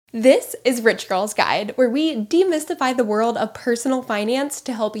This is Rich Girl's Guide, where we demystify the world of personal finance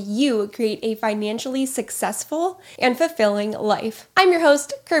to help you create a financially successful and fulfilling life. I'm your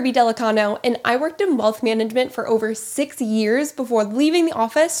host, Kirby Delicano, and I worked in wealth management for over 6 years before leaving the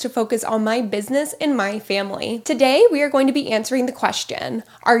office to focus on my business and my family. Today, we are going to be answering the question,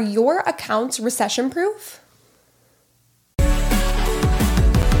 are your accounts recession-proof?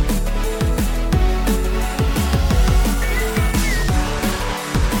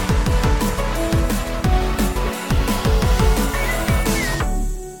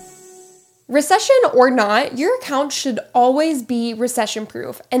 Recession or not, your account should always be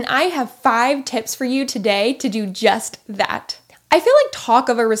recession-proof, and I have 5 tips for you today to do just that. I feel like talk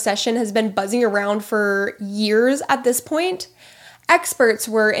of a recession has been buzzing around for years at this point. Experts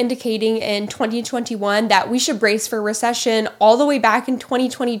were indicating in 2021 that we should brace for recession all the way back in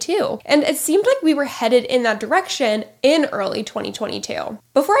 2022, and it seemed like we were headed in that direction in early 2022.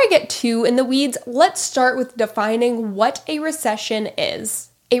 Before I get too in the weeds, let's start with defining what a recession is.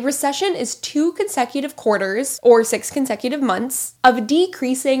 A recession is 2 consecutive quarters, or 6 consecutive months, of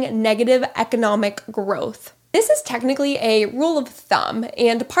decreasing negative economic growth. This is technically a rule of thumb,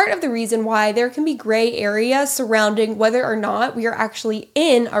 and part of the reason why there can be gray area surrounding whether or not we are actually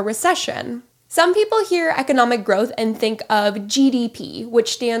in a recession. Some people hear economic growth and think of GDP,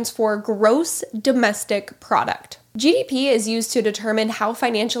 which stands for Gross Domestic Product. GDP is used to determine how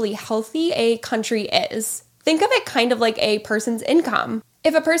financially healthy a country is. Think of it kind of like a person's income.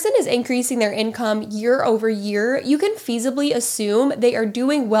 If a person is increasing their income year over year, you can feasibly assume they are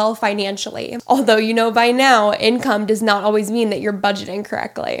doing well financially. Although you know by now, income does not always mean that you're budgeting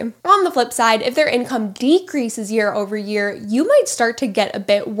correctly. On the flip side, if their income decreases year over year, you might start to get a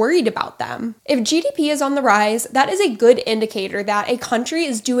bit worried about them. If GDP is on the rise, that is a good indicator that a country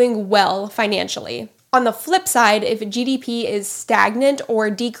is doing well financially. On the flip side, if GDP is stagnant or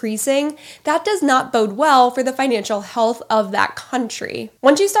decreasing, that does not bode well for the financial health of that country.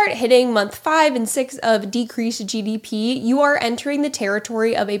 Once you start hitting month 5 and 6 of decreased GDP, you are entering the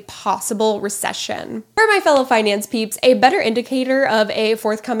territory of a possible recession. For my fellow finance peeps, a better indicator of a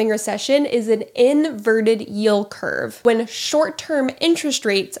forthcoming recession is an inverted yield curve, when short-term interest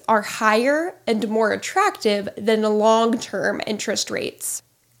rates are higher and more attractive than long-term interest rates.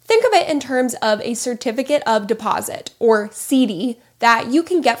 Think of it in terms of a certificate of deposit, or CD, that you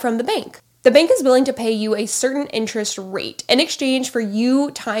can get from the bank. The bank is willing to pay you a certain interest rate in exchange for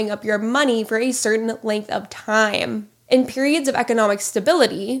you tying up your money for a certain length of time. In periods of economic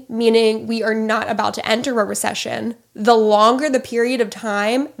stability, meaning we are not about to enter a recession, the longer the period of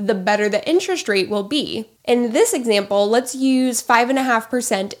time, the better the interest rate will be. In this example, let's use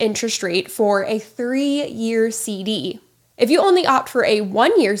 5.5% interest rate for a 3-year CD. If you only opt for a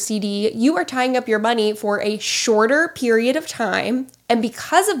 1-year CD, you are tying up your money for a shorter period of time, and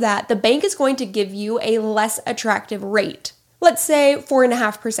because of that, the bank is going to give you a less attractive rate. Let's say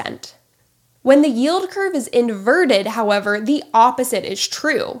 4.5%. When the yield curve is inverted, however, the opposite is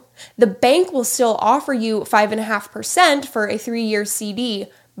true. The bank will still offer you 5.5% for a 3-year CD,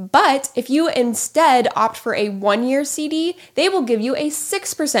 but if you instead opt for a 1-year CD, they will give you a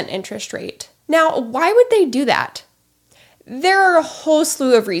 6% interest rate. Now, why would they do that? There are a whole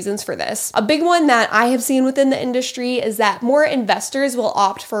slew of reasons for this. A big one that I have seen within the industry is that more investors will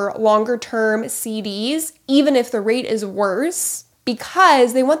opt for longer-term CDs, even if the rate is worse,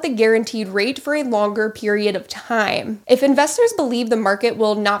 because they want the guaranteed rate for a longer period of time. If investors believe the market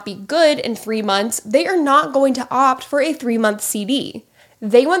will not be good in 3 months, they are not going to opt for a 3-month CD.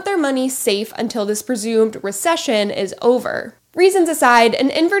 They want their money safe until this presumed recession is over. Reasons aside,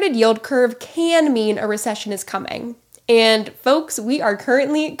 an inverted yield curve can mean a recession is coming. And folks, we are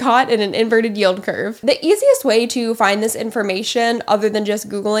currently caught in an inverted yield curve. The easiest way to find this information, other than just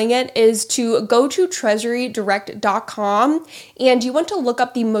Googling it, is to go to treasurydirect.com, and you want to look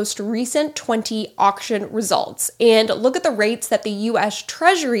up the most recent 20 auction results and look at the rates that the US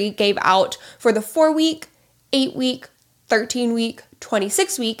Treasury gave out for the 4-week, 8-week, 13-week,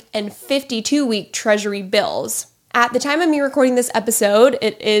 26-week, and 52-week Treasury bills. At the time of me recording this episode,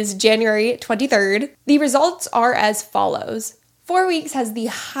 it is January 23rd. The results are as follows. 4 weeks has the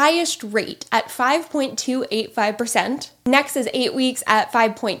highest rate at 5.285%. Next is 8 weeks at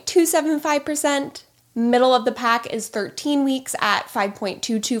 5.275%. Middle of the pack is 13 weeks at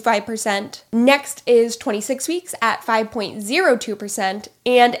 5.225%. Next is 26 weeks at 5.02%.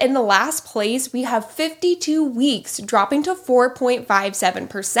 And in the last place, we have 52 weeks dropping to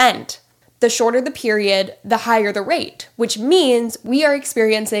 4.57%. The shorter the period, the higher the rate, which means we are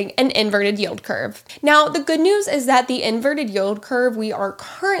experiencing an inverted yield curve. Now, the good news is that the inverted yield curve we are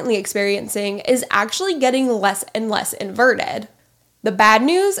currently experiencing is actually getting less and less inverted. The bad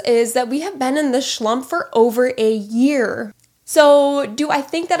news is that we have been in this slump for over a year. So, do I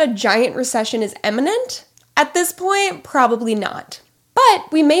think that a giant recession is imminent? At this point, probably not.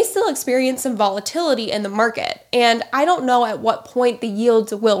 But we may still experience some volatility in the market, and I don't know at what point the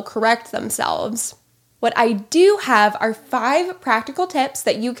yields will correct themselves. What I do have are 5 practical tips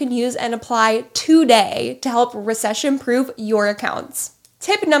that you can use and apply today to help recession-proof your accounts.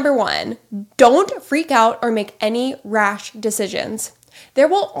 Tip number 1, don't freak out or make any rash decisions. There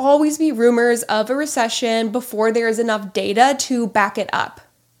will always be rumors of a recession before there is enough data to back it up.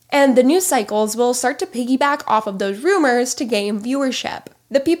 And the news cycles will start to piggyback off of those rumors to gain viewership.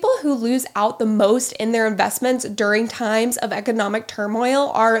 The people who lose out the most in their investments during times of economic turmoil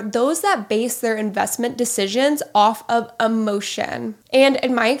are those that base their investment decisions off of emotion. And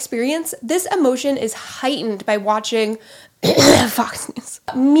in my experience, this emotion is heightened by watching Fox News,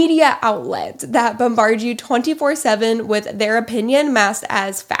 media outlets that bombard you 24/7 with their opinion masked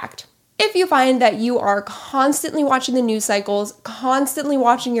as fact. If you find that you are constantly watching the news cycles, constantly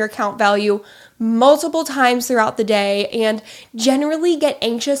watching your account value multiple times throughout the day, and generally get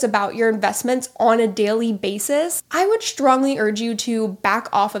anxious about your investments on a daily basis, I would strongly urge you to back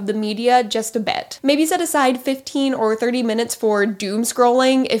off of the media just a bit. Maybe set aside 15 or 30 minutes for doom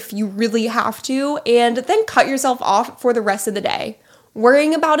scrolling if you really have to, and then cut yourself off for the rest of the day.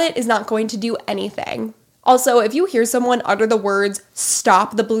 Worrying about it is not going to do anything. Also, if you hear someone utter the words,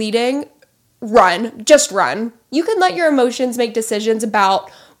 "stop the bleeding," run. Just run. You can let your emotions make decisions about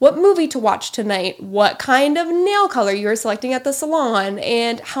what movie to watch tonight, what kind of nail color you are selecting at the salon,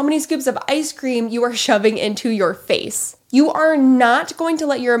 and how many scoops of ice cream you are shoving into your face. You are not going to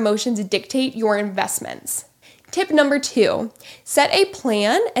let your emotions dictate your investments. Tip number 2, set a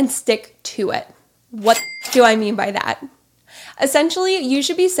plan and stick to it. What do I mean by that? Essentially, you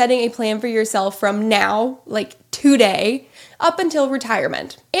should be setting a plan for yourself from now, like today, up until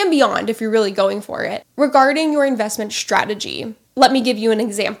retirement, and beyond if you're really going for it, regarding your investment strategy. Let me give you an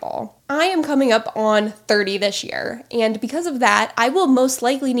example. I am coming up on 30 this year, and because of that, I will most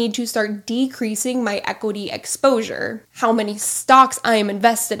likely need to start decreasing my equity exposure. How many stocks I am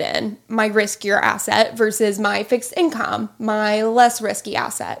invested in, my riskier asset versus my fixed income, my less risky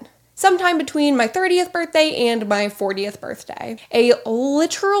asset. Sometime between my 30th birthday and my 40th birthday. A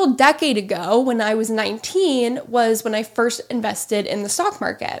literal decade ago, when I was 19, was when I first invested in the stock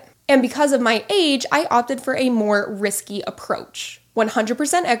market. And because of my age, I opted for a more risky approach.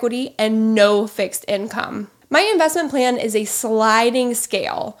 100% equity and no fixed income. My investment plan is a sliding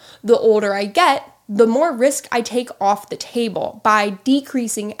scale. The older I get, the more risk I take off the table by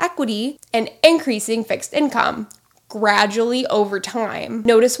decreasing equity and increasing fixed income gradually over time.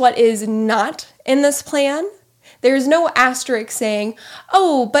 Notice what is not in this plan? There's no asterisk saying,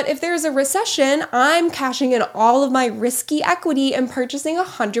 "Oh, but if there's a recession, I'm cashing in all of my risky equity and purchasing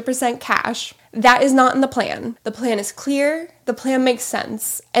 100% cash." That is not in the plan. The plan is clear, the plan makes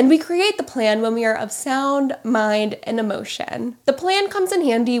sense, and we create the plan when we are of sound mind and emotion. The plan comes in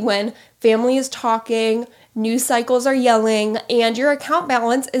handy when family is talking, news cycles are yelling, and your account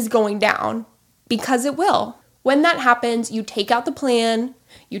balance is going down. Because it will. When that happens, you take out the plan,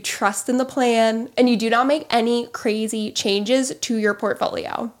 you trust in the plan, and you do not make any crazy changes to your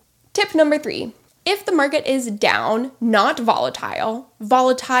portfolio. Tip number 3, if the market is down, not volatile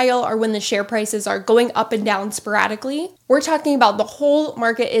are when the share prices are going up and down sporadically. We're talking about the whole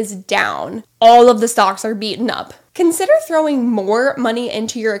market is down. All of the stocks are beaten up. Consider throwing more money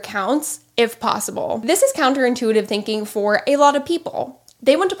into your accounts if possible. This is counterintuitive thinking for a lot of people.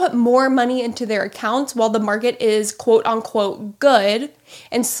 They want to put more money into their accounts while the market is quote unquote good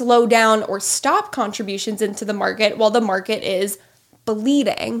and slow down or stop contributions into the market while the market is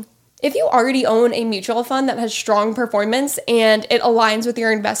bleeding. If you already own a mutual fund that has strong performance and it aligns with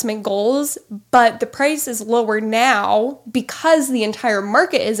your investment goals, but the price is lower now because the entire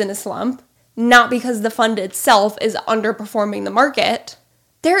market is in a slump, not because the fund itself is underperforming the market,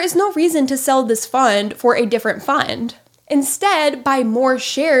 there is no reason to sell this fund for a different fund. Instead, buy more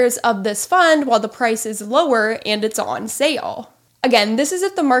shares of this fund while the price is lower and it's on sale. Again, this is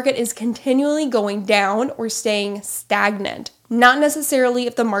if the market is continually going down or staying stagnant, not necessarily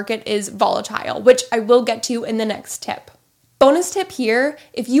if the market is volatile, which I will get to in the next tip. Bonus tip here,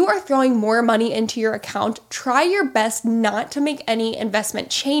 if you are throwing more money into your account, try your best not to make any investment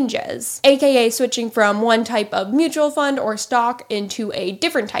changes, aka switching from one type of mutual fund or stock into a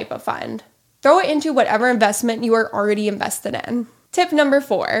different type of fund. Throw it into whatever investment you are already invested in. Tip number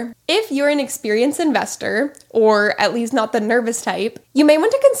 4, if you're an experienced investor, or at least not the nervous type, you may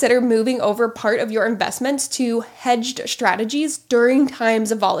want to consider moving over part of your investments to hedged strategies during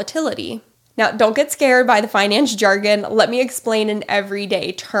times of volatility. Now, don't get scared by the finance jargon. Let me explain in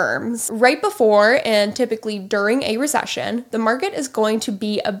everyday terms. Right before and typically during a recession, the market is going to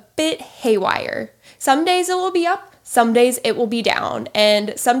be a bit haywire. Some days it will be up, some days it will be down,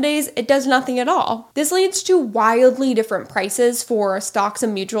 and some days it does nothing at all. This leads to wildly different prices for stocks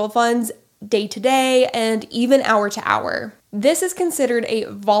and mutual funds day to day and even hour to hour. This is considered a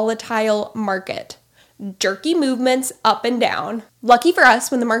volatile market. Jerky movements up and down. Lucky for us,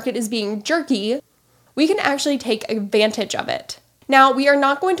 when the market is being jerky, we can actually take advantage of it. Now, we are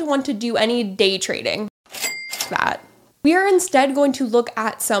not going to want to do any day trading. We are instead going to look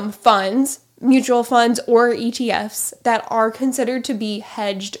at some funds, mutual funds or ETFs, that are considered to be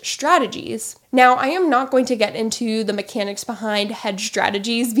hedged strategies. Now, I am not going to get into the mechanics behind hedged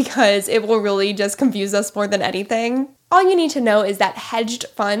strategies because it will really just confuse us more than anything. All you need to know is that hedged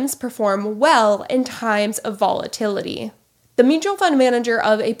funds perform well in times of volatility. The mutual fund manager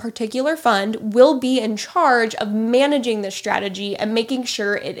of a particular fund will be in charge of managing the strategy and making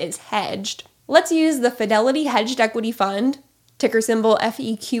sure it is hedged. Let's use the Fidelity Hedged Equity Fund, ticker symbol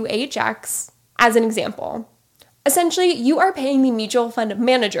FEQHX, as an example. Essentially, you are paying the mutual fund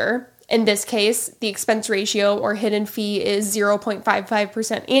manager. In this case, the expense ratio or hidden fee is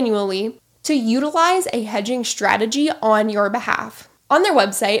 0.55% annually, to utilize a hedging strategy on your behalf. On their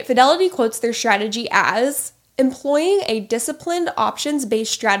website, Fidelity quotes their strategy as employing a disciplined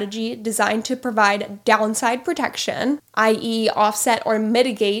options-based strategy designed to provide downside protection, i.e. offset or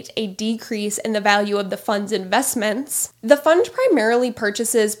mitigate a decrease in the value of the fund's investments. The fund primarily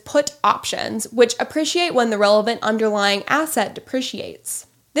purchases put options, which appreciate when the relevant underlying asset depreciates.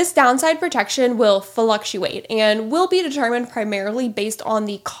 This downside protection will fluctuate and will be determined primarily based on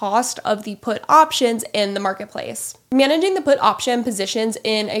the cost of the put options in the marketplace. Managing the put option positions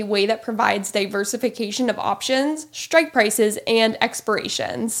in a way that provides diversification of options, strike prices, and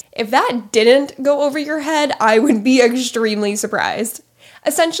expirations. If that didn't go over your head, I would be extremely surprised.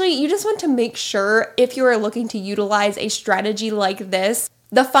 Essentially, you just want to make sure if you are looking to utilize a strategy like this,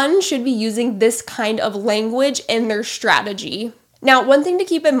 the fund should be using this kind of language in their strategy. Now, one thing to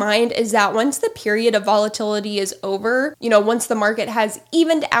keep in mind is that once the period of volatility is over, once the market has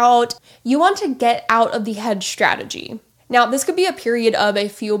evened out, you want to get out of the hedge strategy. Now, this could be a period of a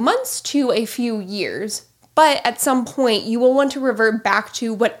few months to a few years, but at some point you will want to revert back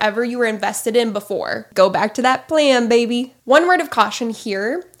to whatever you were invested in before. Go back to that plan, baby. One word of caution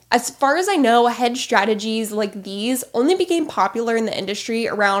here. As far as I know, hedge strategies like these only became popular in the industry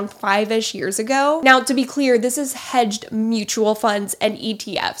around 5-ish years ago. Now, to be clear, this is hedged mutual funds and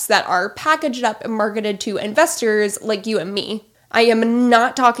ETFs that are packaged up and marketed to investors like you and me. I am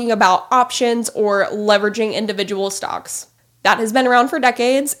not talking about options or leveraging individual stocks. That has been around for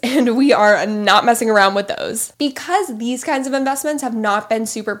decades, and we are not messing around with those. Because these kinds of investments have not been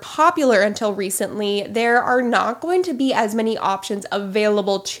super popular until recently, there are not going to be as many options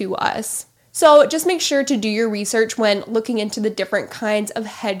available to us. So just make sure to do your research when looking into the different kinds of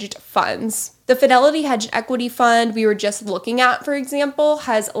hedged funds. The Fidelity Hedged Equity Fund we were just looking at, for example,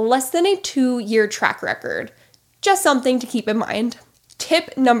 has less than a 2-year track record. Just something to keep in mind.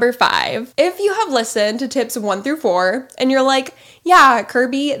 Tip number 5. If you have listened to tips 1 through 4 and you're like, yeah,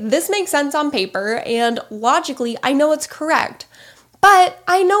 Kirby, this makes sense on paper and logically I know it's correct, but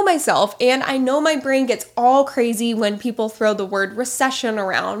I know myself and I know my brain gets all crazy when people throw the word recession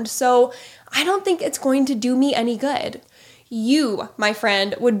around, so I don't think it's going to do me any good. You, my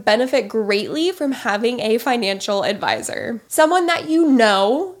friend, would benefit greatly from having a financial advisor. Someone that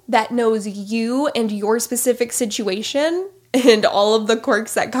that knows you and your specific situation and all of the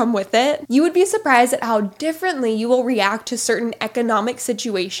quirks that come with it. You would be surprised at how differently you will react to certain economic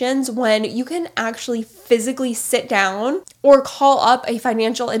situations when you can actually physically sit down or call up a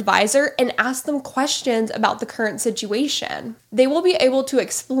financial advisor and ask them questions about the current situation. They will be able to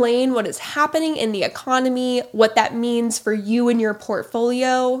explain what is happening in the economy, what that means for you and your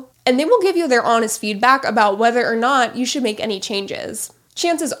portfolio, and they will give you their honest feedback about whether or not you should make any changes.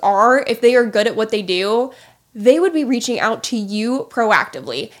 Chances are, if they are good at what they do, they would be reaching out to you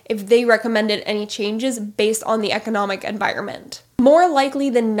proactively if they recommended any changes based on the economic environment. More likely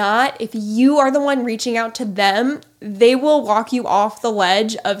than not, if you are the one reaching out to them, they will walk you off the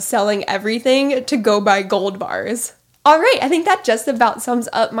ledge of selling everything to go buy gold bars. All right, I think that just about sums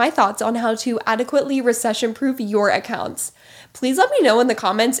up my thoughts on how to adequately recession-proof your accounts. Please let me know in the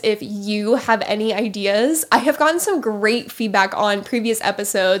comments if you have any ideas. I have gotten some great feedback on previous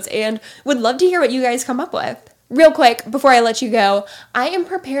episodes and would love to hear what you guys come up with. Real quick, before I let you go, I am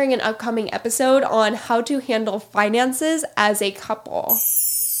preparing an upcoming episode on how to handle finances as a couple.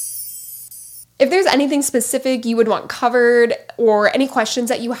 If there's anything specific you would want covered or any questions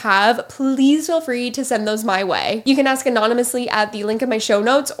that you have, please feel free to send those my way. You can ask anonymously at the link in my show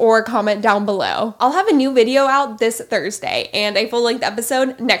notes or comment down below. I'll have a new video out this Thursday and a full-length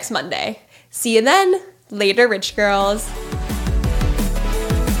episode next Monday. See you then. Later, rich girls.